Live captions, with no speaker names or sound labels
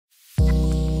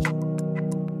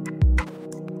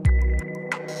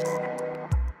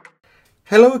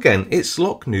Hello again, it's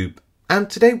Lock Noob, and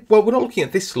today, well, we're not looking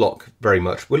at this lock very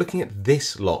much, we're looking at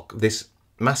this lock, this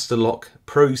Master Lock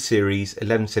Pro Series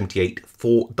 1178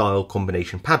 4-dial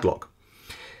combination padlock.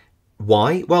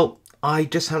 Why? Well, I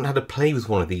just haven't had a play with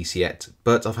one of these yet,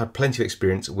 but I've had plenty of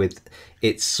experience with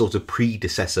its sort of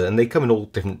predecessor, and they come in all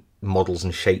different models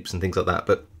and shapes and things like that,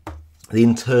 but the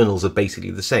internals are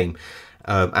basically the same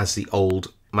as the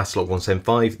old Master Lock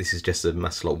 175. This is just a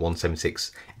Master Lock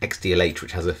 176 XDLH,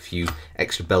 which has a few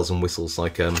extra bells and whistles,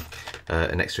 like an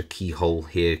extra keyhole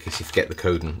here in case you forget the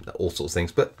code and all sorts of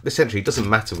things. But essentially, it doesn't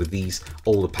matter with these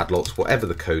older padlocks, whatever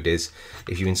the code is.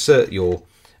 If you insert your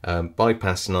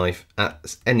bypass knife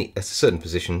at a certain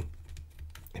position,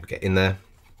 if we get in there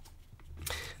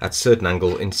at a certain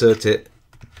angle, insert it,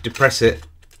 depress it,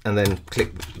 and then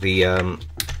click the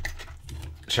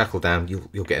shackle down,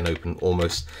 you'll get an open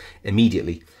almost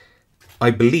immediately.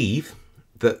 I believe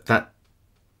that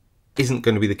isn't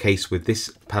going to be the case with this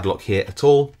padlock here at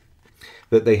all,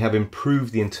 that they have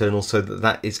improved the internal so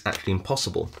that is actually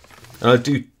impossible, and I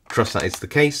do trust that is the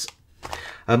case.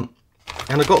 And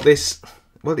I got this,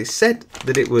 well, it said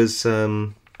that it was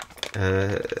a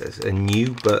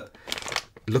new, but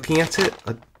looking at it,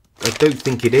 I don't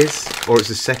think it is, or it's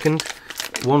a second.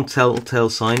 One telltale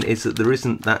sign is that there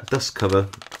isn't that dust cover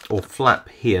or flap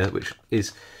here, which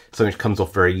is something which comes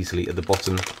off very easily at the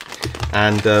bottom.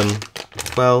 And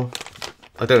well,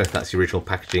 I don't know if that's the original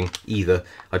packaging either.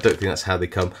 I don't think that's how they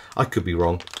come. I could be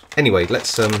wrong. Anyway,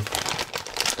 let's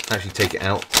actually take it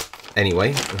out anyway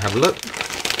and have a look.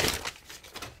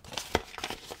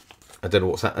 I don't know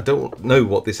what's that. I don't know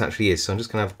what this actually is, so I'm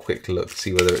just gonna have a quick look to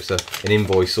see whether it's an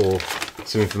invoice or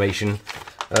some information.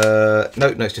 No,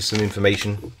 it's just some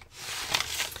information.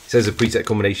 It says a preset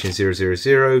combination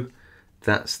 000.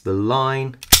 That's the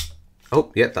line.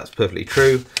 Oh, yeah, that's perfectly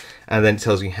true. And then it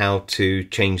tells you how to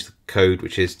change the code,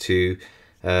 which is to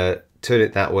turn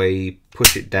it that way,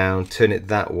 push it down, turn it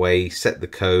that way, set the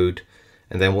code,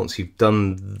 and then once you've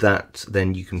done that,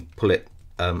 then you can pull it,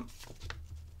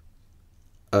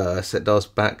 set dials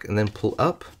back, and then pull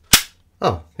up.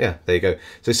 Oh, yeah, there you go.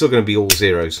 So it's still going to be all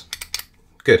zeros.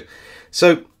 Good.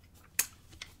 So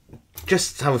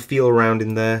just have a feel around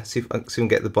in there, see if I can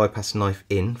get the bypass knife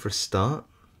in for a start.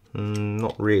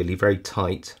 Not really, very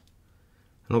tight.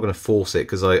 I'm not going to force it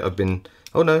because I've been,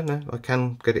 oh no, I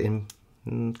can get it in,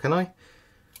 can I?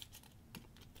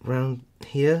 Around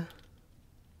here?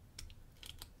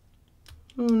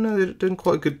 Oh no, they're doing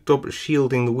quite a good job at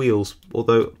shielding the wheels,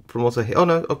 although from what I hear, oh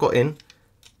no, I've got in.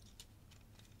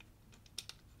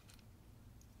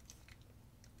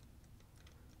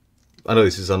 I know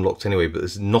this is unlocked anyway, but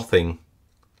there's nothing,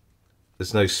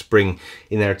 there's no spring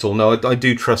in there at all. No, I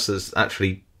do trust there's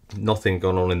actually nothing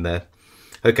going on in there.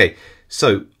 Okay,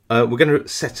 so we're going to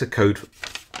set a code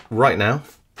right now.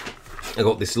 I've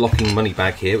got this locking money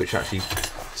bag here, which actually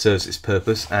serves its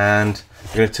purpose, and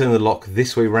I'm going to turn the lock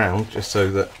this way round just so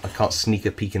that I can't sneak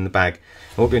a peek in the bag.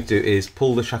 And what we're going to do is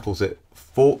pull the shackles at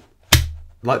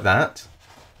like that.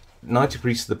 90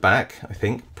 degrees to the back, I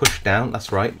think, push down,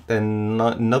 that's right, then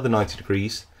another 90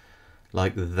 degrees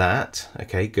like that.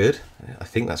 Okay, good, I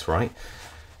think that's right.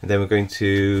 And then we're going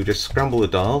to just scramble the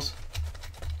dials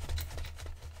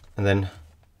and then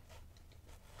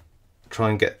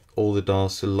try and get all the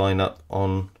dials to line up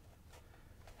on,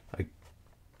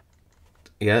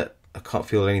 yeah, I can't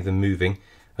feel any of them moving.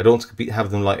 I don't want to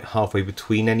have them like halfway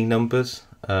between any numbers,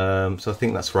 so I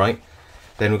think that's right.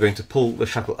 Then we're going to pull the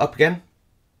shackle up again,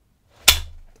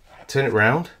 turn it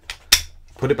round,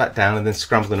 put it back down, and then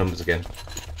scramble the numbers again.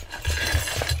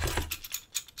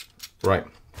 Right.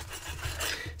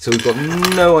 So we've got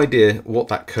no idea what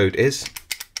that code is.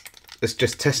 Let's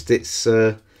just test it's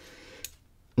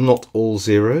not all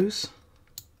zeros.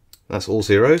 That's all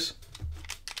zeros.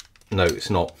 No, it's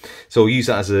not. So we'll use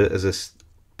that as a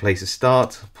place to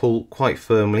start. Pull quite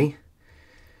firmly,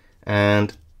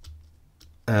 and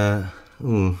that's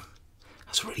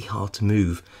really hard to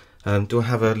move. Do I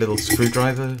have a little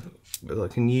screwdriver that I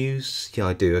can use? Yeah,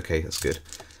 I do. Okay, that's good.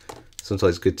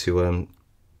 Sometimes it's good to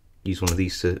use one of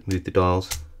these to move the dials.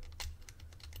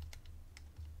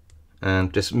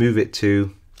 And just move it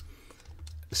to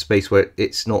a space where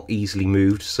it's not easily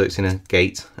moved, so it's in a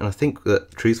gate. And I think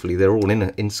that, truthfully, they're all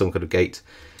in some kind of gate.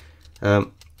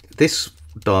 This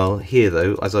dial here,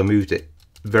 though, as I moved it,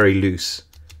 very loose.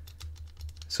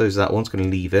 So that one's going to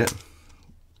leave it.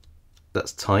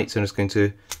 That's tight, so I'm just going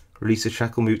to release the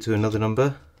shackle, move to another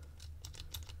number.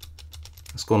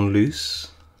 It's gone loose.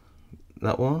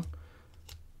 That one.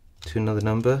 To another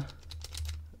number.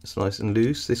 It's nice and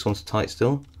loose. This one's tight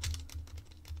still.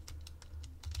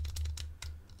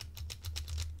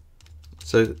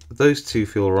 So those two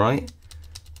feel right.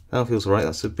 That one feels right.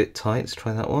 That's a bit tight. Let's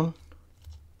try that one.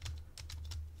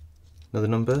 Another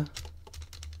number.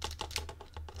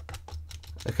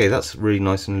 Okay, that's really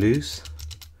nice and loose.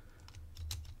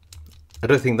 I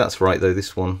don't think that's right though,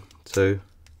 this one. So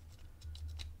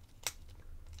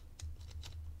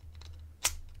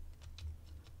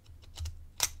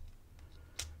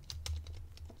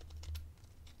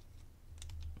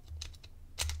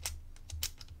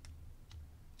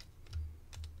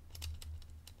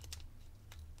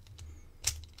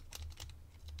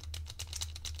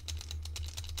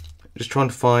just trying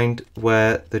to find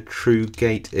where the true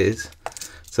gate is.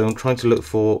 So I'm trying to look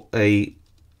for the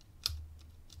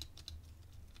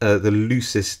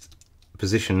loosest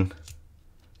position.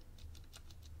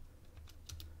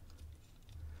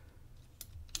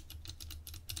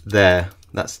 There,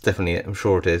 that's definitely it. I'm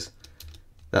sure it is.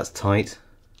 That's tight.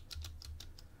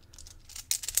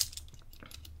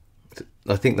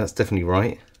 I think that's definitely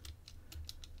right.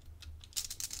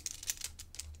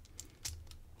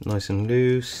 Nice and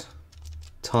loose.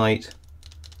 Tight.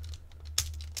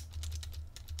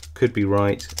 Could be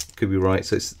right. Could be right.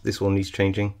 So this one needs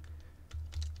changing.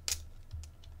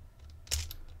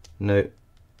 No.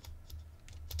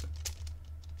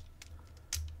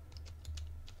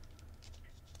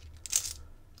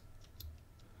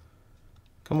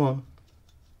 Come on.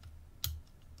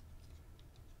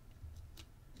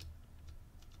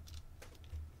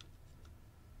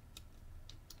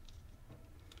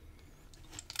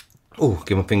 Oh,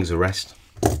 give my fingers a rest.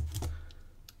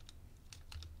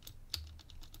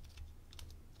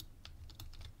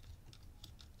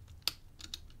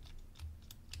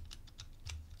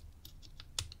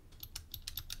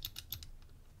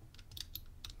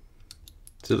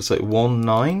 So it looks like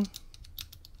 1-9.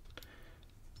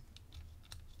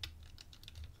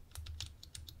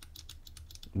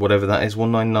 Whatever that is,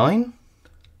 199.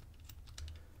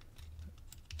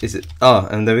 Is it? Ah,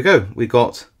 and there we go. We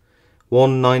got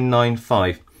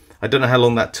 1995. I don't know how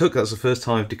long that took. That's the first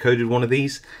time I've decoded one of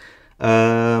these.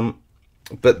 But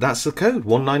that's the code,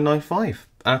 1995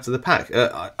 out of the pack.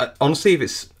 Honestly, if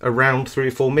it's around 3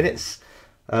 or 4 minutes,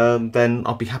 then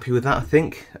I'll be happy with that, I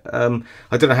think.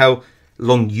 I don't know how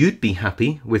long you'd be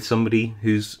happy with somebody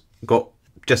who's got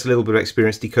just a little bit of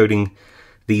experience decoding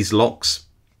these locks,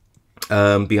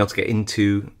 being able to get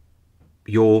into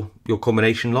your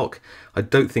combination lock. I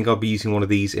don't think I'll be using one of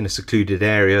these in a secluded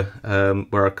area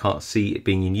where I can't see it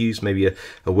being in use. Maybe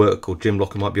a work or gym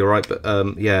locker might be alright, but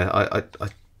yeah, I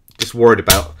just worried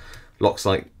about locks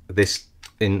like this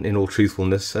in all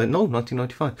truthfulness. No,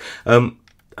 1995.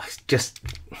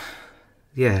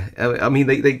 Yeah, I mean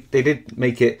they did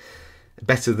make it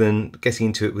better than getting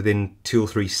into it within 2 or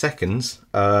 3 seconds.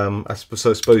 I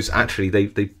suppose actually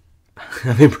they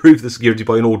have improved the security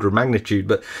by an order of magnitude,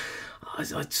 but I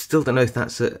still don't know if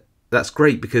that's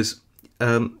great, because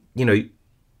you know,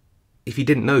 if you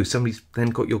didn't know, somebody's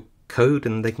then got your code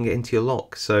and they can get into your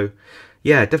lock. So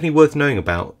yeah, definitely worth knowing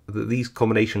about. These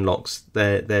combination locks,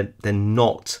 they're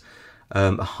not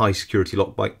a high security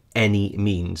lock by any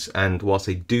means, and whilst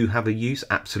they do have a use,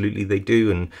 absolutely they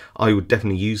do, and I would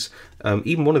definitely use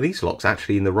even one of these locks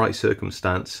actually in the right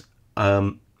circumstance.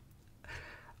 I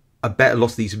bet a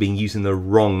lot of these are being used in the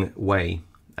wrong way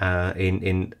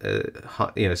in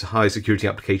high security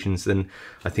applications than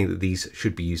I think that these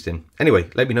should be used in. Anyway,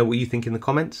 let me know what you think in the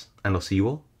comments, and I'll see you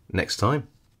all next time.